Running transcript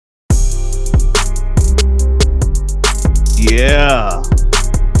Yeah.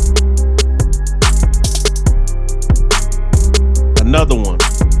 Another one.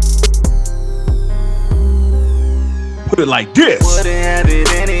 Put it like this. Wouldn't have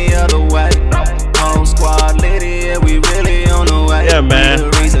it any other way. Whole squad lit here, we really on the way. Yeah, man. The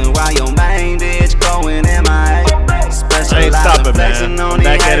reason why your main bitch going MIA. I ain't stopping, man. I'm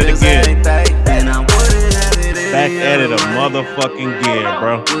back at it again. Back at it a motherfucking again,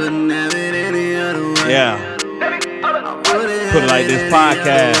 bro. Yeah. Put it like this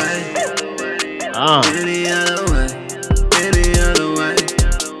podcast.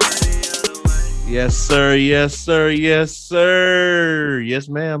 Yes, sir. Yes, sir. Yes, sir. Yes,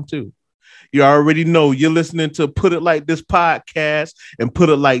 ma'am, too. You already know you're listening to Put It Like This podcast and Put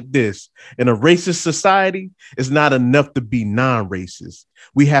It Like This. In a racist society, it's not enough to be non-racist.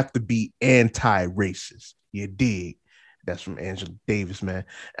 We have to be anti-racist. You dig? That's from Angela Davis, man.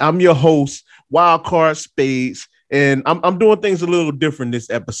 I'm your host, Wildcard Spades, and I'm doing things a little different this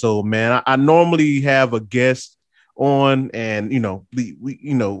episode, man. I normally have a guest on, and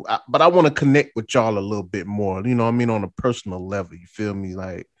but I want to connect with y'all a little bit more. You know what I mean, on a personal level. You feel me?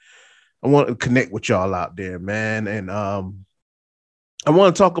 Like, I want to connect with y'all out there, man. And I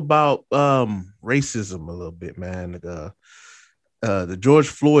want to talk about racism a little bit, man. The George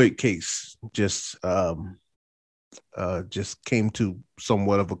Floyd case just came to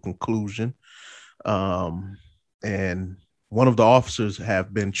somewhat of a conclusion. And one of the officers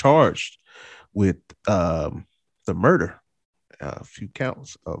have been charged with the murder, a few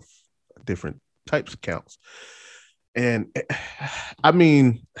counts of different types of counts. And I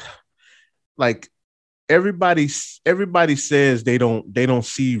mean, like, everybody says they don't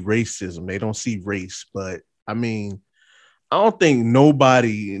see racism, they don't see race, but I mean, I don't think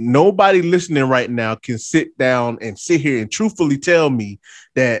nobody listening right now can sit down and sit here and truthfully tell me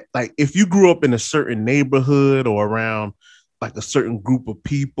that, like, if you grew up in a certain neighborhood or around like a certain group of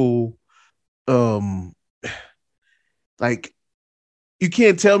people, like, you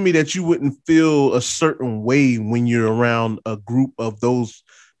can't tell me that you wouldn't feel a certain way when you're around a group of those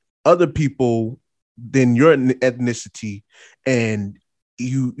other people than your ethnicity, and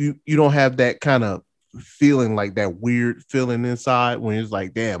you don't have that kind of feeling, like that weird feeling inside when it's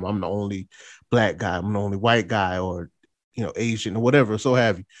like, damn, I'm the only black guy, I'm the only white guy, or Asian or whatever, so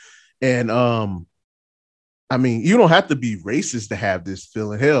have you. And I mean, you don't have to be racist to have this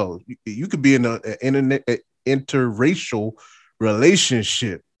feeling. Hell, you could be in an interracial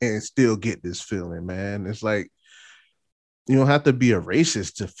relationship and still get this feeling, man. It's like, you don't have to be a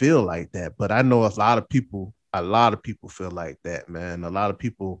racist to feel like that. But I know a lot of people feel like that, man. A lot of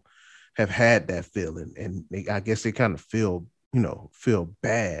people have had that feeling, and I guess they kind of feel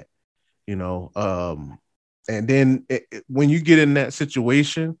bad, and then when you get in that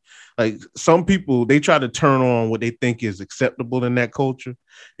situation, like, some people, they try to turn on what they think is acceptable in that culture.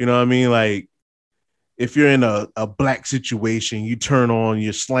 You know what I mean? Like, if you're in a black situation, you turn on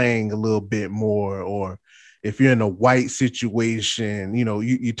your slang a little bit more, or if you're in a white situation,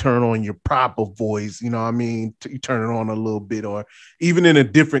 you turn on your proper voice, you know what I mean? You turn it on a little bit. Or even in a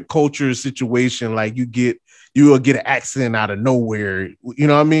different culture situation, like, you will get an accent out of nowhere. You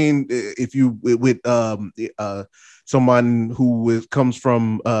know what I mean? If you with someone who comes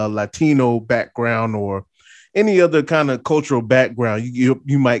from a Latino background or any other kind of cultural background, you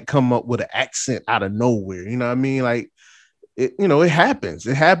might come up with an accent out of nowhere. You know what I mean? Like, it happens.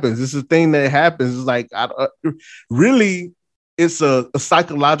 It happens. It's a thing that happens. It's like, really, it's a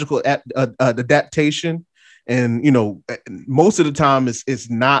psychological adaptation. And, most of the time it's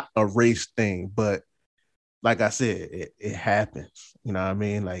not a race thing, but like I said, it happens. You know what I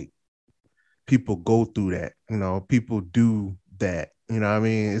mean? Like, people go through that, people do that. You know what I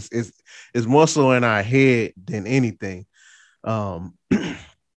mean? It's more so in our head than anything.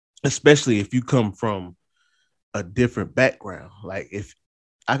 Especially if you come from a different background. Like, if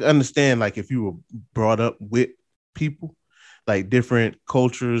I understand, like, if you were brought up with people, like, different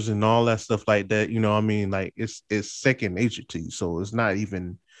cultures and all that stuff like that, you know what I mean? Like, it's second nature to you. So it's not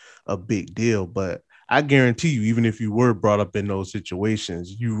even a big deal. But I guarantee you, even if you were brought up in those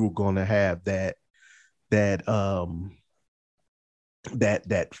situations, you were going to have that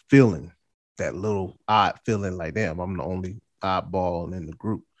feeling, that little odd feeling, like, damn, I'm the only oddball in the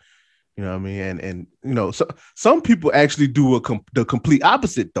group. You know what I mean? And so some people actually do the complete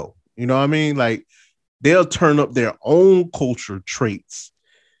opposite, though. You know what I mean? Like, they'll turn up their own culture traits.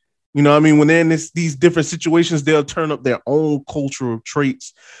 You know what I mean? When they're in these different situations, they'll turn up their own cultural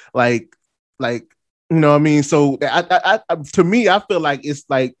traits. Like, you know what I mean? So to me, I feel like it's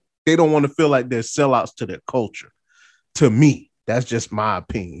like they don't want to feel like they're sellouts to their culture. To me, that's just my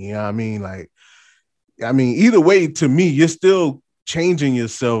opinion. You know what I mean? Like, I mean, either way, to me, you're still changing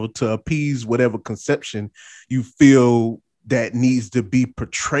yourself to appease whatever conception you feel that needs to be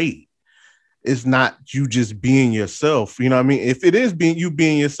portrayed. It's not you just being yourself. You know what I mean? If it is being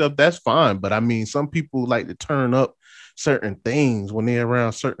yourself, that's fine. But I mean, some people like to turn up certain things when they're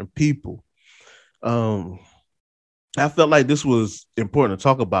around certain people. I felt like this was important to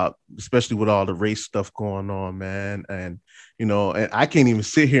talk about, especially with all the race stuff going on, man. And, you know, and I can't even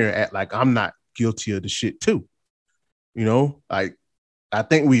sit here and act like I'm not guilty of the shit too. You know, like I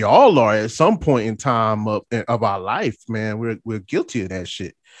think we all are at some point in time of our life, man. We're guilty of that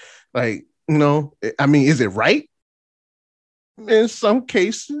shit. Like, you know, I mean, is it right? In some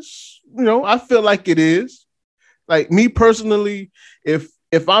cases, you know, I feel like it is. Like me personally, if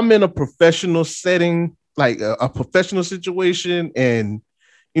I'm in a professional setting, like a professional situation, and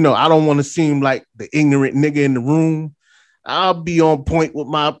you know, I don't want to seem like the ignorant nigga in the room, I'll be on point with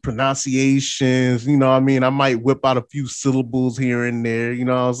my pronunciations. You know what I mean? I might whip out a few syllables here and there, you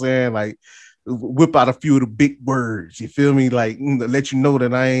know what I'm saying? Like whip out a few of the big words. You feel me? Like let you know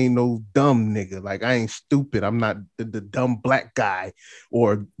that I ain't no dumb nigga. Like I ain't stupid. I'm not the dumb black guy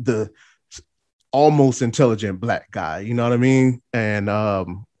or the almost intelligent black guy. You know what I mean? And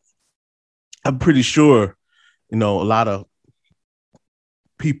I'm pretty sure, you know, a lot of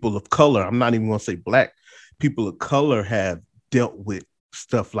people of color, I'm not even going to say black, people of color have dealt with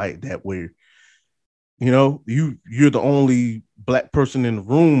stuff like that where, you know, you're the only black person in the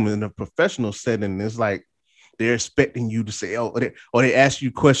room in a professional setting. It's like they're expecting you to say, or they ask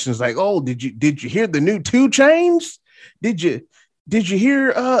you questions like, oh, did you hear the new 2 Chainz? Did you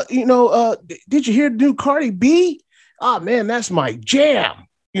hear did you hear the new Cardi B? Oh man, that's my jam.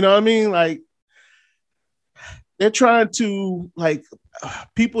 You know what I mean? Like they're trying to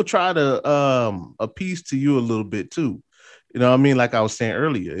people try to appease to you a little bit too. You know what I mean? Like I was saying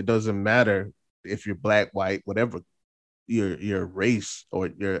earlier, it doesn't matter if you're black, white, whatever your race or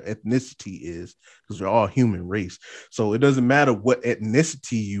your ethnicity is, because we're all human race. So it doesn't matter what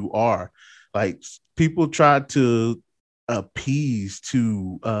ethnicity you are. Like people try to appease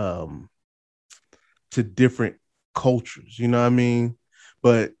to different cultures. You know what I mean?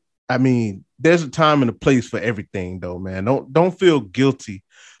 But I mean, there's a time and a place for everything, though, man. Don't feel guilty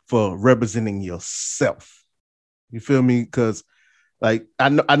for representing yourself. You feel me? Because like I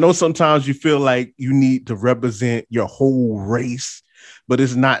know sometimes you feel like you need to represent your whole race, but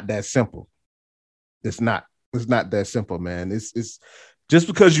it's not that simple. It's not that simple, man. It's just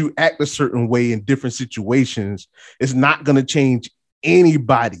because you act a certain way in different situations, it's not going to change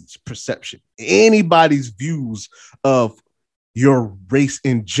anybody's perception, anybody's views of your race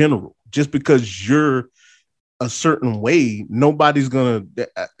in general. Just because you're a certain way, nobody's gonna.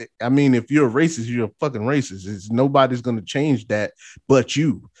 I mean, if you're a racist, you're a fucking racist. Nobody's gonna change that, but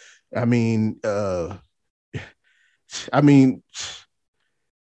you. I mean,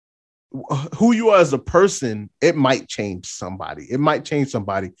 who you are as a person, it might change somebody. It might change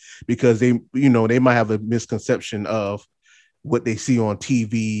somebody because they might have a misconception of what they see on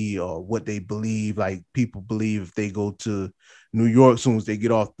TV or what they believe. Like people believe if they go to New York, as soon as they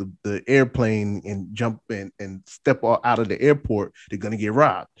get off the airplane and jump and step out of the airport, they're going to get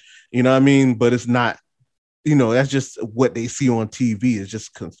robbed. You know what I mean? But it's not, you know, that's just what they see on TV. It's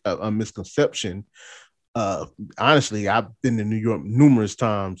just a misconception. Honestly, I've been to New York numerous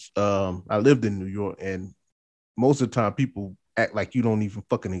times. I lived in New York, and most of the time people act like you don't even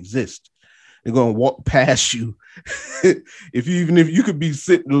fucking exist. They're gonna walk past you. if you could be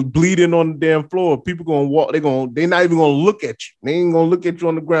sitting bleeding on the damn floor, people gonna walk. They're not even gonna look at you. They ain't gonna look at you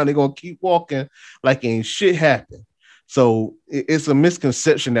on the ground. They're gonna keep walking like ain't shit happened. So it's a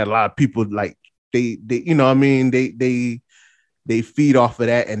misconception that a lot of people like. They you know what I mean, they feed off of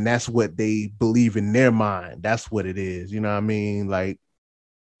that, and that's what they believe in their mind. That's what it is. You know what I mean? Like,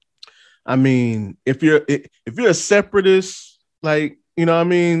 I mean, if you're a separatist, like, you know what I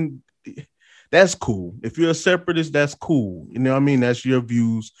mean, that's cool. If you're a separatist, that's cool. You know what I mean? That's your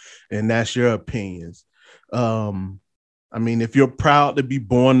views and that's your opinions. I mean, if you're proud to be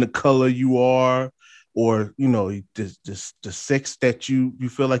born the color you are, or, you know, just the sex that you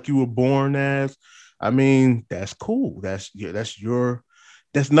feel like you were born as, I mean, that's cool. That's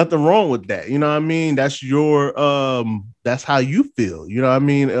nothing wrong with that. You know what I mean? That's that's how you feel. You know what I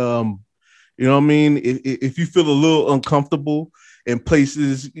mean? You know what I mean? If you feel a little uncomfortable in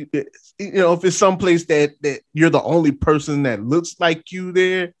places, you know, if it's someplace that you're the only person that looks like you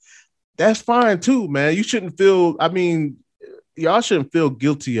there, that's fine too, man. You shouldn't feel, I mean, y'all shouldn't feel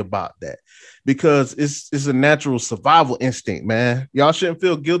guilty about that because it's a natural survival instinct, man. Y'all shouldn't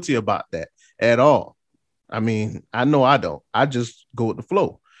feel guilty about that at all. I mean, I know I don't. I just go with the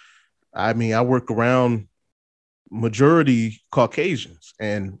flow. I mean, I work around majority Caucasians,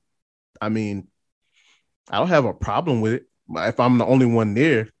 and I mean, I don't have a problem with it. If I'm the only one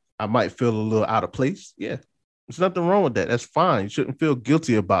there, I might feel a little out of place. Yeah, there's nothing wrong with that. That's fine. You shouldn't feel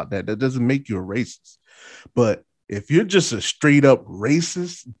guilty about that. That doesn't make you a racist. But if you're just a straight up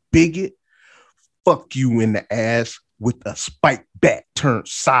racist bigot, fuck you in the ass with a spike bat turned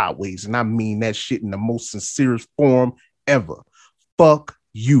sideways. And I mean that shit in the most sincerest form ever. Fuck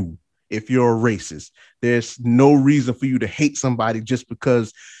you if you're a racist. There's no reason for you to hate somebody just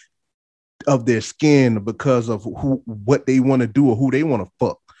because of their skin, because of what they want to do or who they want to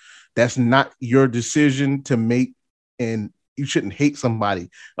fuck. That's not your decision to make, and you shouldn't hate somebody.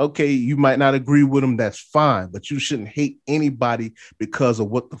 Okay, you might not agree with them, that's fine, but you shouldn't hate anybody because of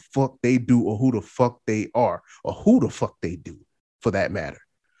what the fuck they do or who the fuck they are or who the fuck they do, for that matter.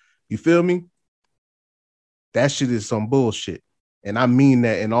 You feel me? That shit is some bullshit. And I mean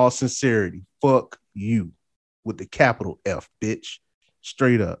that in all sincerity. Fuck you with the capital F, bitch.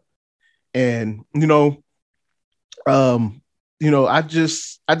 Straight up. And I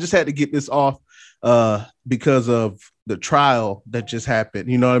just had to get this off because of the trial that just happened.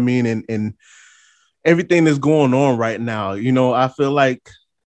 You know what I mean? And everything that's going on right now. I feel like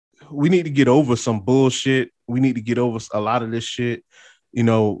we need to get over some bullshit. We need to get over a lot of this shit.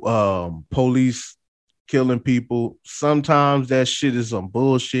 Police killing people. Sometimes that shit is some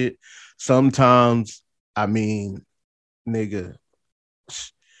bullshit. Sometimes, I mean, nigga,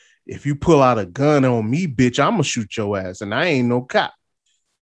 if you pull out a gun on me, bitch, I'm gonna shoot your ass, and I ain't no cop.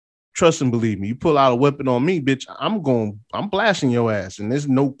 Trust and believe me. You pull out a weapon on me, bitch, I'm blasting your ass, and there's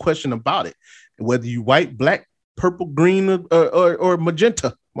no question about it. Whether you white, black, purple, green, or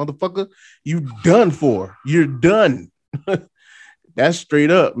magenta, motherfucker, you done for. You're done. That's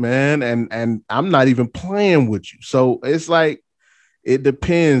straight up, man. And I'm not even playing with you. So it's like, it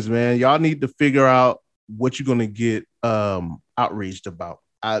depends, man. Y'all need to figure out what you're gonna get outraged about.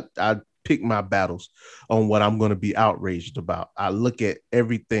 I pick my battles on what I'm going to be outraged about. I look at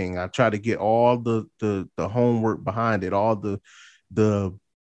everything. I try to get all the homework behind it, all the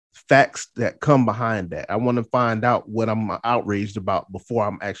facts that come behind that. I want to find out what I'm outraged about before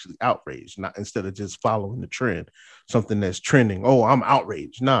I'm actually outraged, not instead of just following the trend, something that's trending. Oh, I'm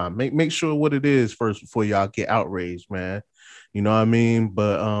outraged. Nah, make sure what it is first before y'all get outraged, man. You know what I mean?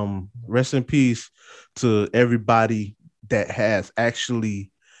 But rest in peace to everybody that has actually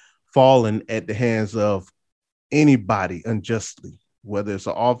fallen at the hands of anybody unjustly, whether it's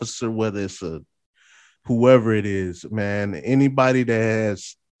an officer, whether it's whoever it is, man. Anybody that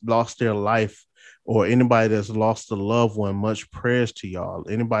has lost their life or anybody that's lost a loved one, much prayers to y'all.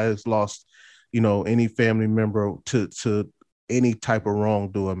 Anybody that's lost, any family member to any type of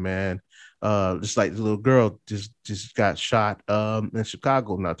wrongdoing, man. Just like the little girl just got shot in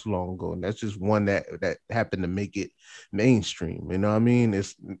Chicago not too long ago, and that's just one that happened to make it mainstream. You know what I mean?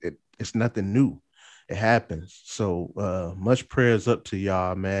 It's nothing new. It happens. So much prayers up to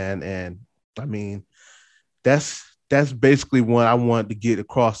y'all, man. And I mean, that's basically what I wanted to get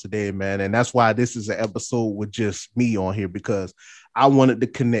across today, man. And that's why this is an episode with just me on here, because I wanted to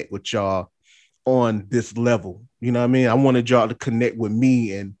connect with y'all on this level. You know what I mean? I wanted y'all to connect with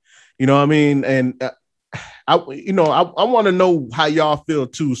me, and you know what I mean? And I want to know how y'all feel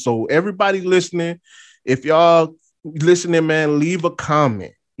too. So everybody listening, if y'all listening, man, leave a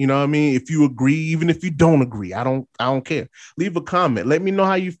comment. You know what I mean? If you agree, even if you don't agree, I don't care. Leave a comment. Let me know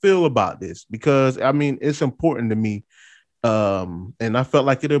how you feel about this, because I mean, it's important to me. And I felt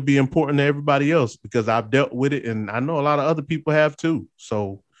like it'll be important to everybody else because I've dealt with it, and I know a lot of other people have too.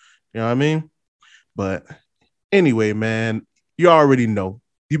 So, you know what I mean? But anyway, man, you already know.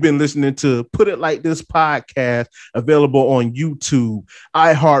 You've been listening to Put It Like This podcast, available on YouTube,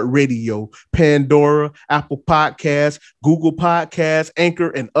 iHeartRadio, Pandora, Apple Podcasts, Google Podcasts, Anchor,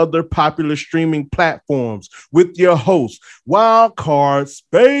 and other popular streaming platforms with your host, Wildcard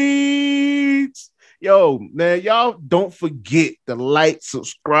Spades. Yo, man, y'all don't forget to like,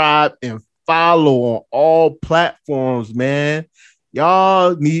 subscribe, and follow on all platforms, man.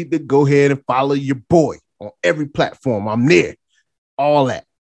 Y'all need to go ahead and follow your boy on every platform. I'm there. All that.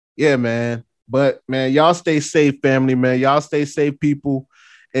 Yeah, man. But, man, y'all stay safe, family, man. Y'all stay safe, people.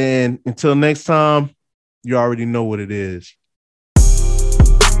 And until next time, you already know what it is.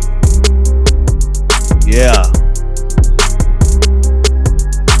 Yeah.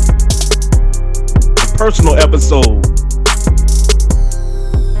 Personal episode.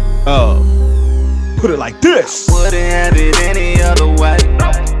 Put it like this. Wouldn't have it any other way.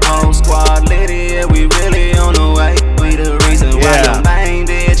 Whole squad lit it, we really on the way. We the reason why your main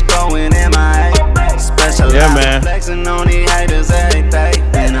bitch going MIA. Special man. Flexing on the haters every day.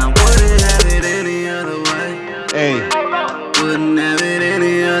 And I'm with it.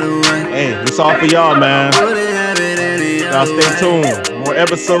 all for y'all, man. Y'all stay tuned. More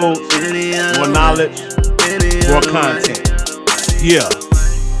episodes, more knowledge, more content. Yeah.